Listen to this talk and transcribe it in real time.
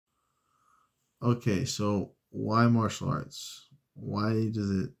Okay, so why martial arts? Why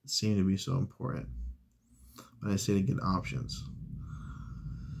does it seem to be so important when I say to get options?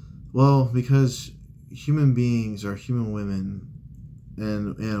 Well, because human beings are human women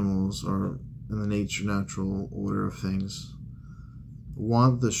and animals are in the natural order of things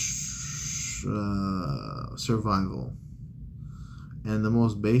want the survival, and the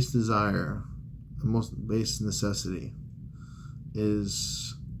most base desire, the most base necessity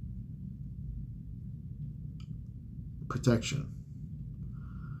is protection,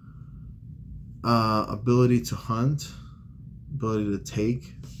 ability to hunt, ability to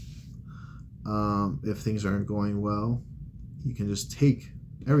take. If things aren't going well, you can just take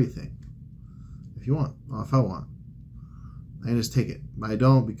everything if you want, or if I want. I can just take it, but I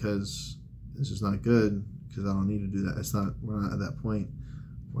don't because it's just not good. Because I don't need to do that. It's not. We're not at that point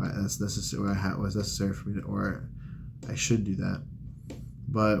where that's necessary. Where was necessary for me to, or I should do that.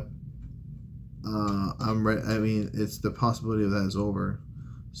 But I'm ready. I mean, it's the possibility of that is over,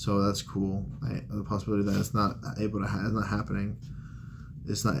 so that's cool. The possibility that it's not able to, it's not happening.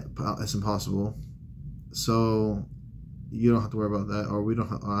 It's not. It's impossible. So you don't have to worry about that, or we don't.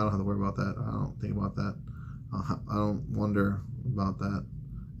 I don't have to worry about that. I don't think about that. I don't wonder about that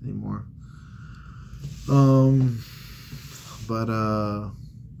anymore. But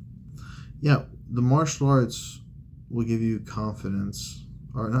yeah, the martial arts will give you confidence,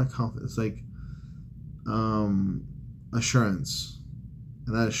 or not confidence, like assurance,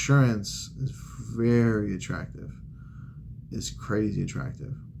 and that assurance is very attractive. It's crazy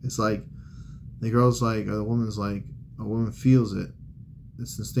attractive. It's like the girl's like, or the woman's like, a woman feels it.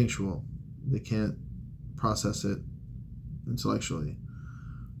 It's instinctual. They can't process it intellectually.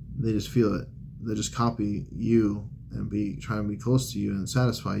 They just feel it. They just copy you and try and be close to you and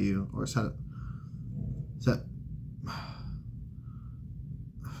satisfy you, or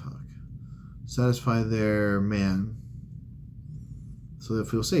satisfy their man, so they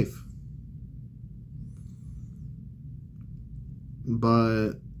feel safe.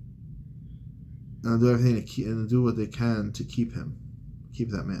 But they'll do everything to keep, and do what they can to keep him,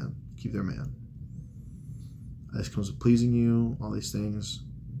 keep that man, keep their man. This comes with pleasing you, all these things,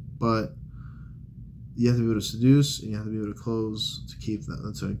 but you have to be able to seduce, and you have to be able to close to keep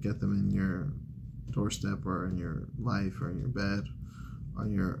them, to get them in your doorstep, or in your life, or in your bed, or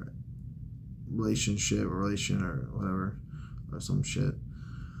in your relationship, or relation, or whatever, or some shit.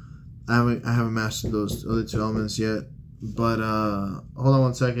 I haven't mastered those other two elements yet, but hold on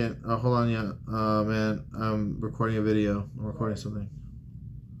one second. Hold on, yeah, man. I'm recording a video. I'm recording something.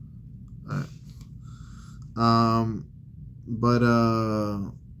 All right. But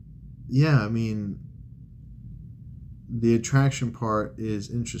yeah, I mean, the attraction part is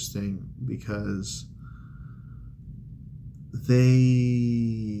interesting because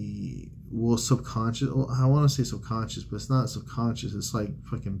they will subconscious. Well, I want to say subconscious, but it's not subconscious. It's like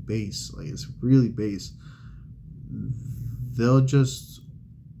fucking base. Like, it's really base. They'll just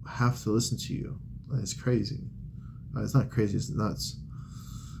have to listen to you. Like, it's crazy. It's not crazy. It's nuts.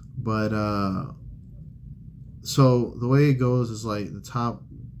 But so the way it goes is like the top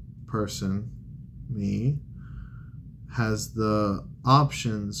person, me, has the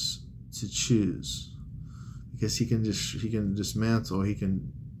options to choose, because he can dismantle, he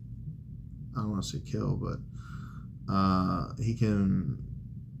can, I don't want to say kill, but he can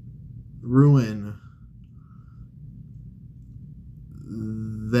ruin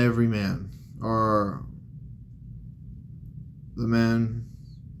every man, or the man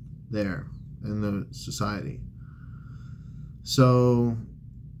there in the society. So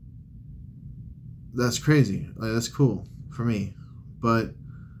that's crazy. Like, that's cool for me, but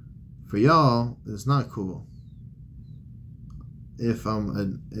for y'all, it's not cool. If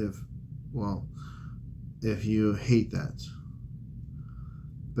you hate that.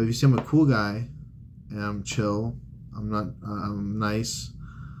 But if you see I'm a cool guy and I'm chill, I'm nice.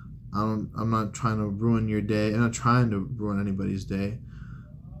 I'm not trying to ruin your day. I'm not trying to ruin anybody's day.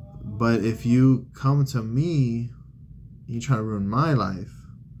 But if you come to me and you try to ruin my life,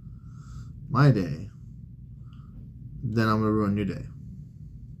 my day, then I'm gonna ruin your day.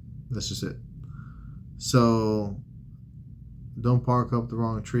 That's just it. So don't bark up the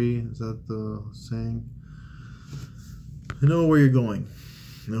wrong tree. Is that the saying? You know where you're going.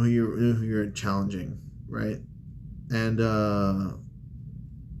 You know who you're challenging, right? And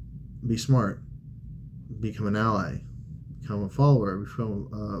be smart. Become an ally. Become a follower. Become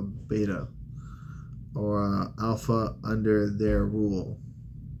a beta or alpha under their rule,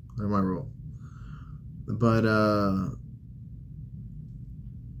 under my rule. But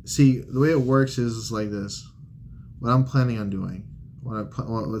see, the way it works is like this. What I'm planning on doing,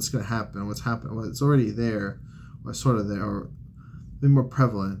 what's going to happen, what's happening, what's already there, or sort of there, or maybe more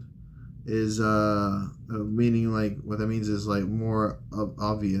prevalent, is meaning like what that means is like more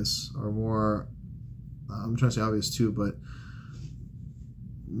obvious, or more. I'm trying to say obvious too, but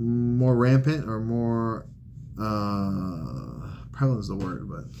more rampant, or more prevalent is the word,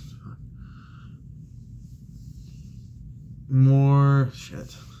 but more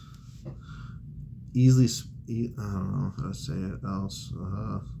shit. Easily, I don't know how to say it else.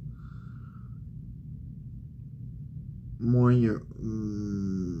 More in your,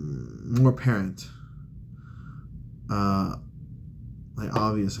 more apparent. Like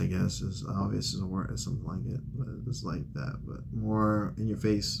obvious, I guess is obvious is a word, is something like it, but it's like that. But more in your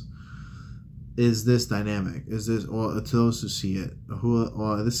face. Is this dynamic? Is this, or to those who see it,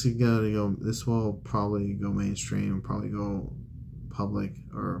 this is gonna go? This will probably go mainstream, probably go public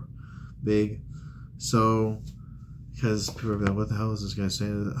or big. So, because people are like, what the hell is this guy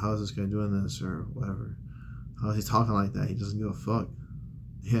saying? How is this guy doing this, or whatever? How is he talking like that? He doesn't give a fuck.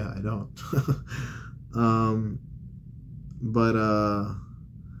 Yeah, I don't.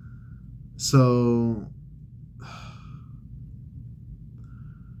 So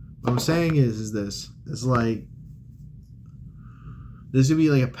what I'm saying is this. It's like there's gonna be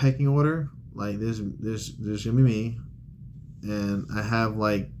like a pecking order. Like there's gonna be me, and I have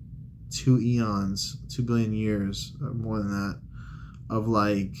like 2 eons, 2 billion years, or more than that, of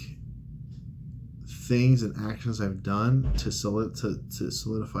like things and actions I've done to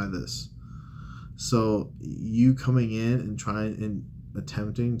solidify this. So you coming in and trying and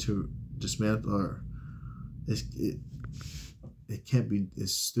attempting to dismantle, or it can't be.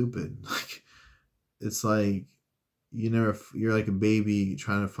 It's stupid. Like it's like you're like a baby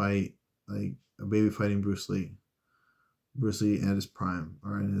trying to fight, like a baby fighting Bruce Lee at his prime,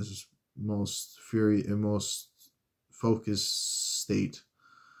 or in his most fury and most focused state.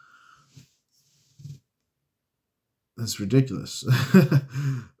 That's ridiculous.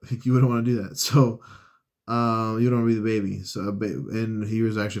 Like you wouldn't want to do that. So you don't want to be the baby. So and he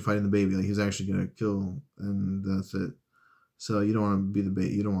was actually fighting the baby. Like he's actually gonna kill, and that's it. So you don't want to be the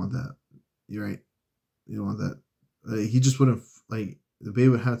baby. You don't want that. You're right. You don't want that. He just wouldn't, like, the baby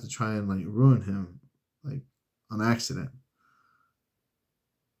would have to try and like ruin him, like on accident.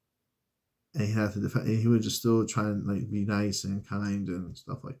 And he'd have to defend. And he would just still try and like be nice and kind and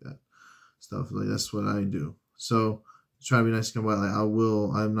stuff like that. Stuff like that's what I do. So try to be nice and kind, but like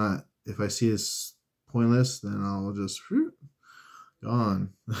I'm not. If I see it's pointless, then I'll just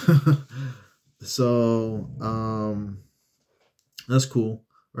gone. So that's cool,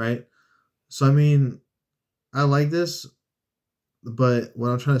 right? So I mean, I like this, but what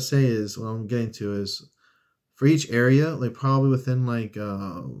I'm trying to say is, what I'm getting to is, for each area, like probably within like 50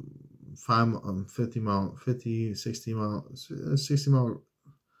 mile, 50, 60 mile, 60 mile,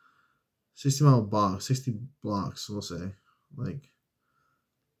 60 mile block, 60 blocks, we'll say, like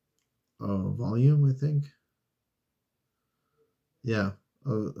volume, I think. Yeah,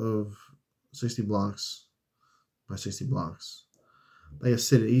 of 60 blocks by 60 blocks. Like a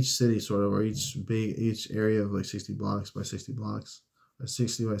city, each city sort of, or each area of like 60 blocks by 60 blocks, or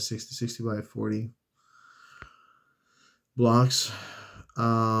 60 by 60, 60 by 40 blocks,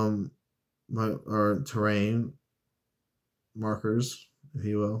 or terrain markers, if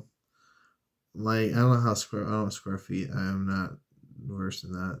you will. Like I don't know I don't know square feet. I am not versed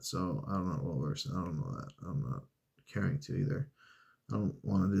in that, so I don't know what versed. I don't know that. I'm not caring to either. I don't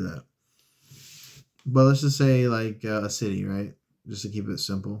want to do that. But let's just say like a city, right? Just to keep it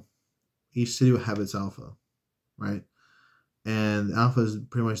simple. Each city will have its alpha, right? And alpha is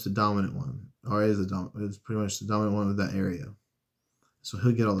pretty much the dominant one, or is pretty much the dominant one of that area. So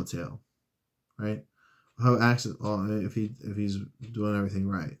he'll get all the tail, right? He'll have access. If he's doing everything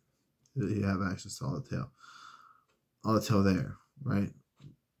right, he'll have access to all the tail there, right?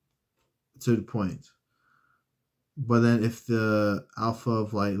 To the point. But then if the alpha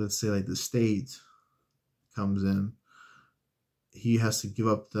of like, let's say like the state comes in, he has to give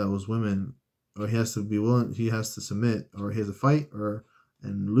up those women, or he has to be willing, he has to submit, or he has to fight,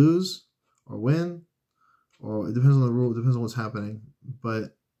 and lose, or win, or it depends on the rule, it depends on what's happening.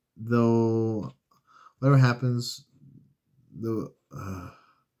 But though, whatever happens, the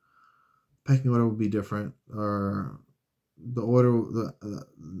pecking order will be different, or the order,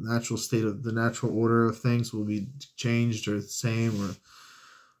 the natural order of things will be changed, or the same, or a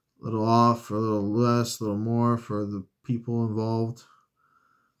little off, or a little less, a little more for the people involved.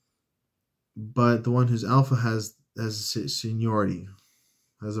 But the one who's alpha has seniority,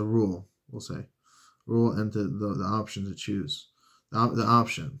 has a rule, we'll say, and the option to choose, the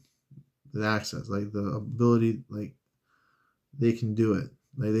option, the access, like the ability, like they can do it.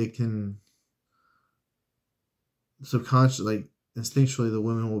 Like they can subconsciously, like instinctually, the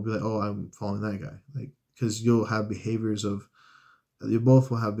women will be like, "Oh, I'm following that guy," like because you'll have behaviors of, you both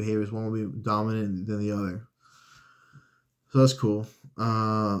will have behaviors. One will be dominant than the other. So that's cool.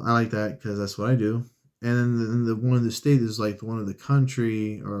 I like that because that's what I do. And then the one of the state is like the one of the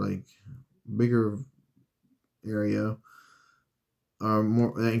country or like bigger area, or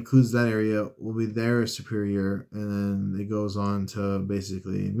more that includes that area, will be their superior, and then it goes on to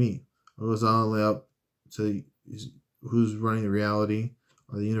basically me. It goes all the way up to who's running the reality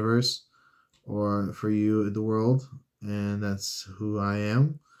or the universe, or for you the world, and that's who I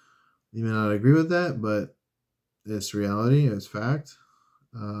am. You may not agree with that, but it's reality. It's fact.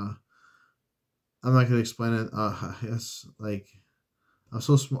 I'm not gonna explain it. Yes, like I'm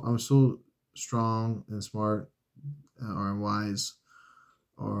so strong and smart, or wise,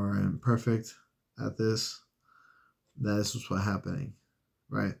 or am perfect at this. That is what's happening,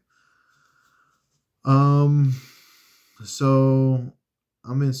 right? So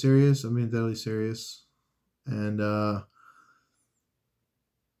I'm being serious. I'm being deadly serious, and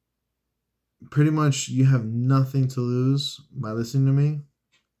pretty much you have nothing to lose by listening to me,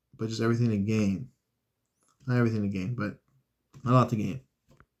 but just everything to gain. Not everything to gain, but a lot to gain,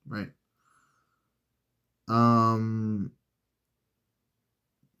 right?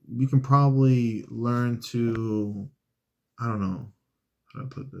 You can probably learn to, I don't know how do I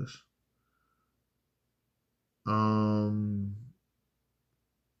put this.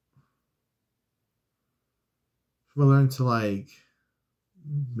 If I learn to like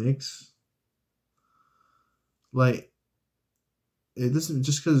mix, like this is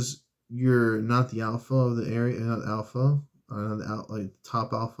just because you're not the alpha of the area, not alpha, or not the like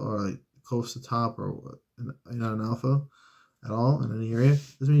top alpha, or like close to top, or you're not an alpha at all in any area.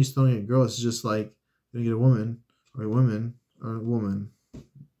 Doesn't mean you still don't get girls. It's just like you're gonna get a woman or a woman or a woman.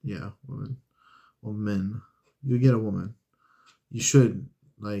 Yeah, woman. Well, men. You get a woman. You should,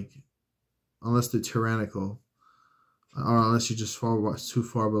 like, unless they're tyrannical, or unless you're just too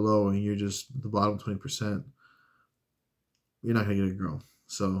far below and you're just the bottom 20%. You're not gonna get a girl.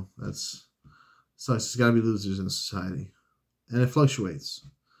 So that's it's gotta be losers in society, and it fluctuates.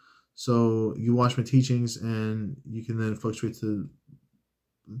 So you watch my teachings, and you can then fluctuate to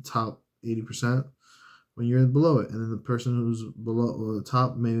the top 80% when you're below it, and then the person who's below the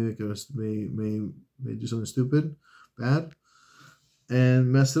top may do something stupid, bad,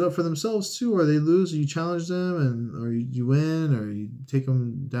 and mess it up for themselves too, or they lose, or you challenge them, or you win, or you take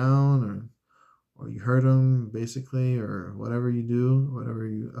them down, or you hurt them basically, or whatever you do, whatever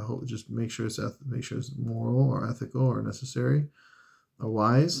you. I hope just make sure it's moral or ethical or necessary or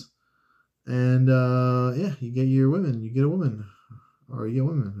wise, and yeah, you get your women, you get a woman, or you get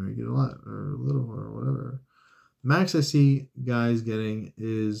women, or you get a lot, or a little, or whatever. Max I see guys getting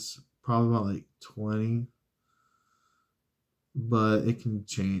is probably about like 20, but it can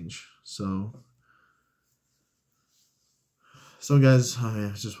change. So guys, oh yeah,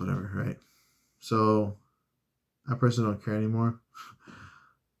 it's just whatever, right? So I personally don't care anymore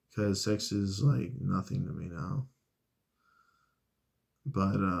because sex is like nothing to me now.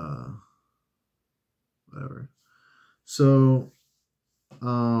 But whatever. So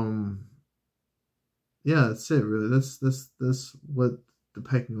yeah, that's it really. That's what the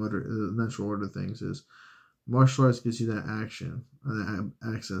pecking order, the natural order of things is. Martial arts gives you that action, that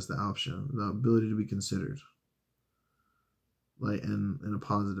access, the option, the ability to be considered, like in a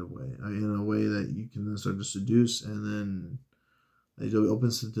positive way, in a way that you can then start to seduce, and then it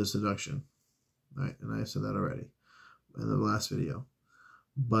opens to seduction, right? And I said that already in the last video,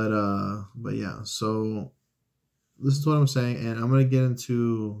 but yeah. So listen to what I'm saying, and I'm gonna get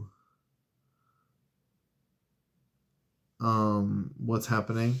into what's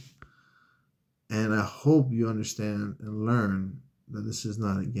happening. And I hope you understand and learn that this is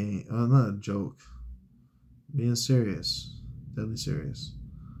not a game, not a joke. Being serious, deadly serious,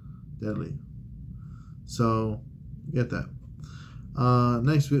 deadly. So get that.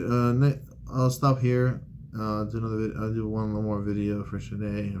 Next, I'll stop here. Do another video. I'll do one more video for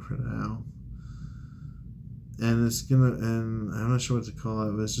today and for now. And it's gonna, and I'm not sure what to call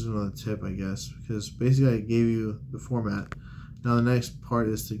it, but it's just another tip, I guess, because basically I gave you the format. Now the next part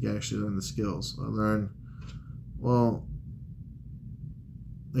is to actually learn the skills. I learn, well,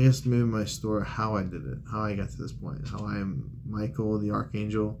 I guess maybe my story, how I did it, how I got to this point, how I am Michael the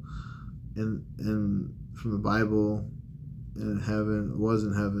Archangel, and from the Bible, in heaven, was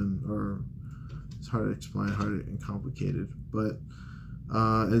in heaven, or it's hard to explain, hard and complicated, but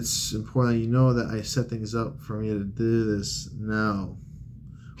it's important that you know that I set things up for me to do this now.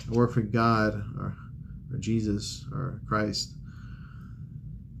 I work for God, or Jesus, or Christ,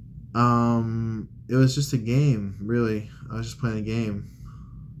 It was just a game, really. I was just playing a game,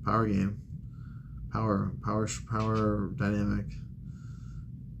 power game, power dynamic,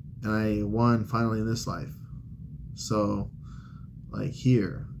 and I won finally in this life. So, like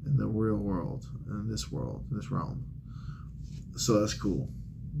here in the real world, in this realm. So that's cool.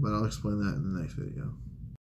 But I'll explain that in the next video.